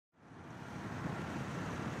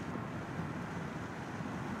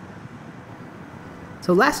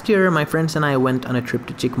So last year, my friends and I went on a trip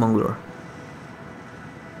to Chickmagalur.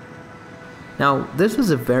 Now, this was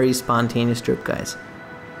a very spontaneous trip, guys.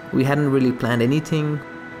 We hadn't really planned anything.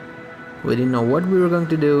 We didn't know what we were going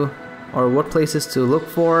to do or what places to look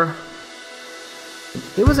for.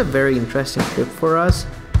 It was a very interesting trip for us.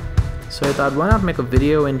 So I thought, why not make a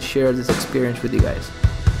video and share this experience with you guys.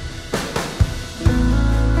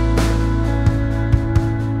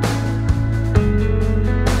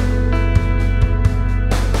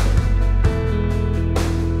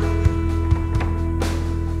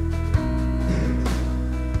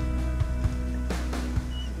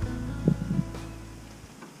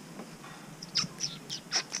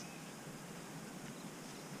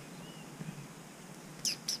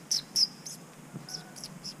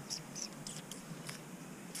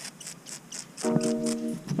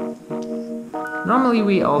 Normally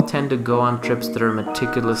we all tend to go on trips that are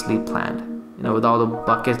meticulously planned, you know, with all the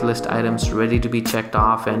bucket list items ready to be checked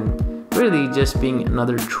off and really just being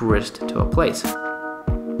another tourist to a place.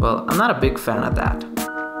 Well, I'm not a big fan of that.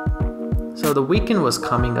 So the weekend was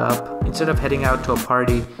coming up. Instead of heading out to a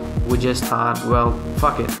party, we just thought, well,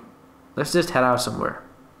 fuck it. Let's just head out somewhere.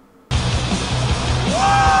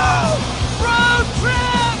 Whoa! Road trip!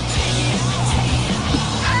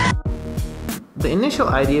 The initial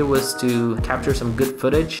idea was to capture some good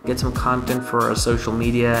footage, get some content for our social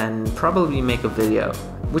media, and probably make a video,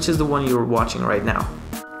 which is the one you're watching right now.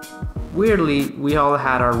 Weirdly, we all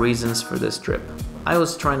had our reasons for this trip. I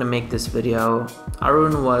was trying to make this video,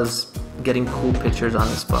 Arun was getting cool pictures on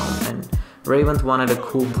his phone, and Revant wanted a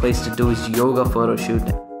cool place to do his yoga photo shoot,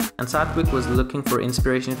 and Satwik was looking for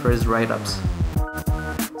inspiration for his write-ups.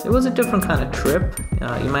 So it was a different kind of trip.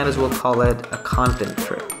 You might as well call it a content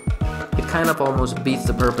trip. It kind of almost beats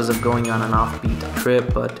the purpose of going on an offbeat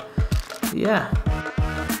trip, but yeah.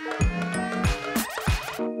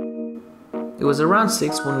 It was around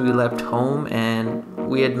 6 when we left home and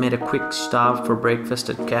we had made a quick stop for breakfast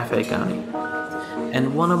at Cafe County.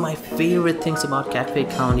 And one of my favorite things about Cafe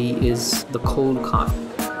County is the cold coffee.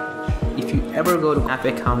 If you ever go to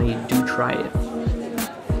Cafe County, do try it.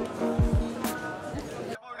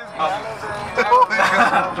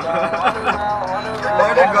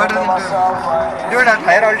 Dude, at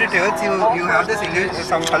higher altitudes, you have this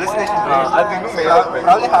some hallucination. I think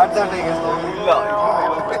probably had that thing.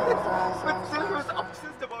 But still, he was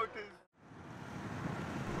obsessed about it.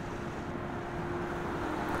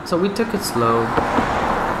 So we took it slow.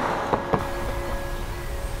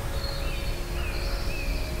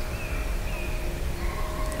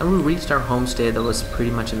 And we reached our homestay that was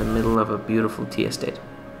pretty much in the middle of a beautiful tea estate.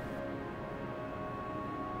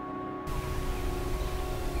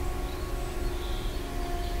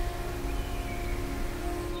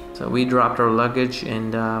 So we dropped our luggage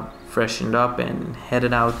and freshened up and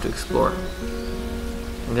headed out to explore.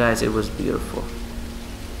 And guys, it was beautiful.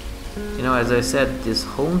 You know, as I said, this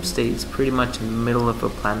homestay is pretty much in the middle of a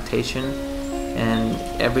plantation, and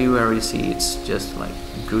everywhere you see it's just like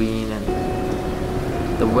green, and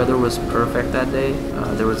the weather was perfect that day.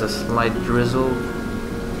 There was a slight drizzle,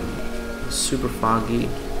 super foggy. You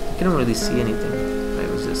couldn't really see anything. It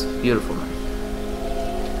was just beautiful, man.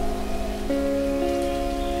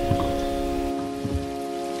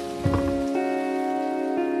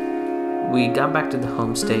 We got back to the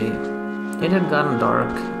homestay. It had gotten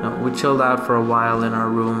dark. We chilled out for a while in our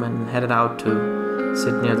room and headed out to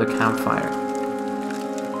sit near the campfire.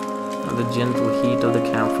 The gentle heat of the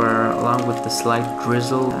campfire, along with the slight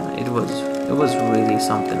drizzle, it was really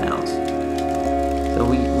something else. So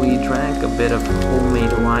we drank a bit of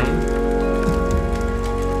homemade wine.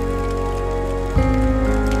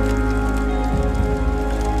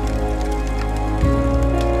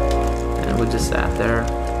 And we just sat there,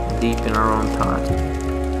 deep in our own thought.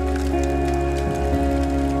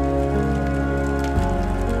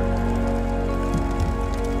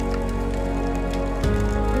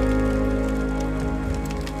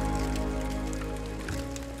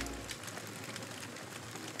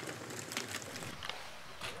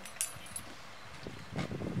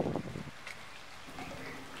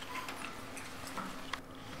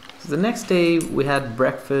 So the next day we had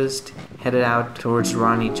breakfast, headed out towards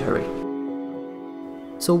Rani Jhari.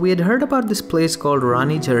 So we had heard about this place called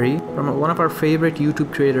Rani Jhari from one of our favorite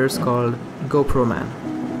YouTube creators called Gopro Man.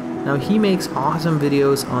 Now he makes awesome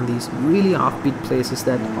videos on these really offbeat places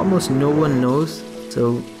that almost no one knows.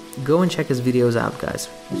 So go and check his videos out, guys.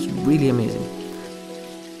 It's really amazing.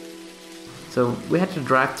 So we had to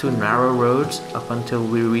drive through narrow roads up until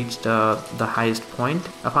we reached the highest point,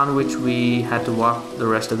 upon which we had to walk the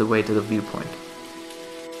rest of the way to the viewpoint.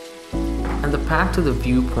 And the path to the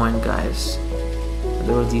viewpoint, guys,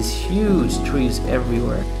 There were these huge trees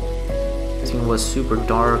everywhere. Everything was super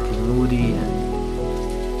dark and moody and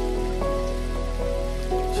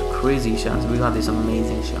crazy shots. We got these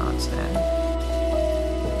amazing shots, and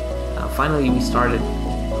finally we started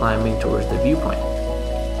climbing towards the viewpoint.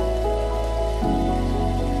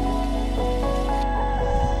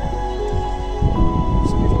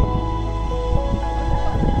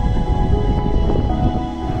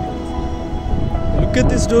 Look at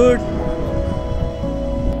this, dude.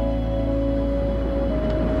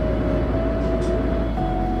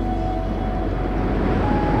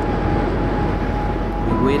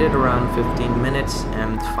 Waited around 15 minutes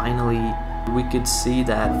and finally we could see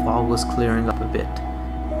that fog was clearing up a bit.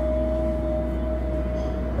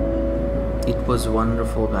 It was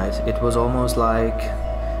wonderful, guys. It was almost like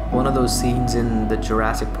one of those scenes in the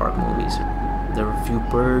Jurassic Park movies. There were a few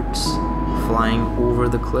birds flying over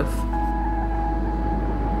the cliff.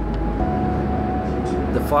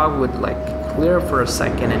 The fog would like clear for a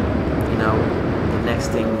second and the next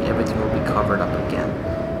thing everything will be covered up again.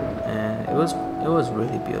 And it was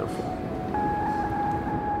really beautiful.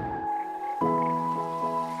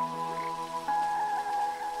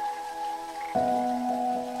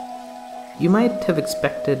 You might have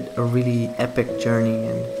expected a really epic journey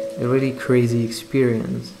and a really crazy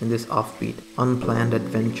experience in this offbeat, unplanned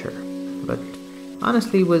adventure, but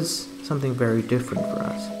honestly it was something very different for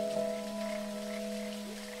us.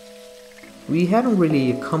 We hadn't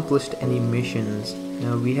really accomplished any missions.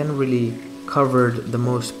 We hadn't really covered the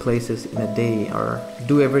most places in a day or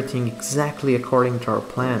do everything exactly according to our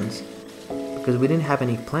plans because we didn't have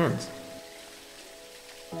any plans.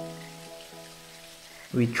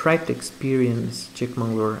 We tried to experience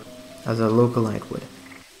Chickmagalur as a localite would.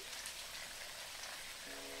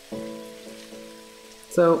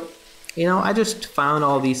 So, I just found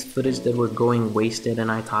all these footage that were going wasted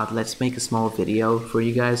and I thought let's make a small video for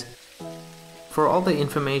you guys. For all the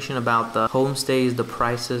information about the homestays, the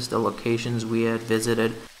prices, the locations we had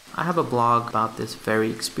visited, I have a blog about this very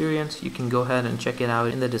experience. You can go ahead and check it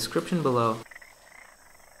out in the description below.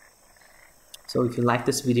 So if you like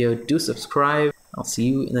this video, do subscribe. I'll see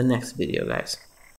you in the next video, guys.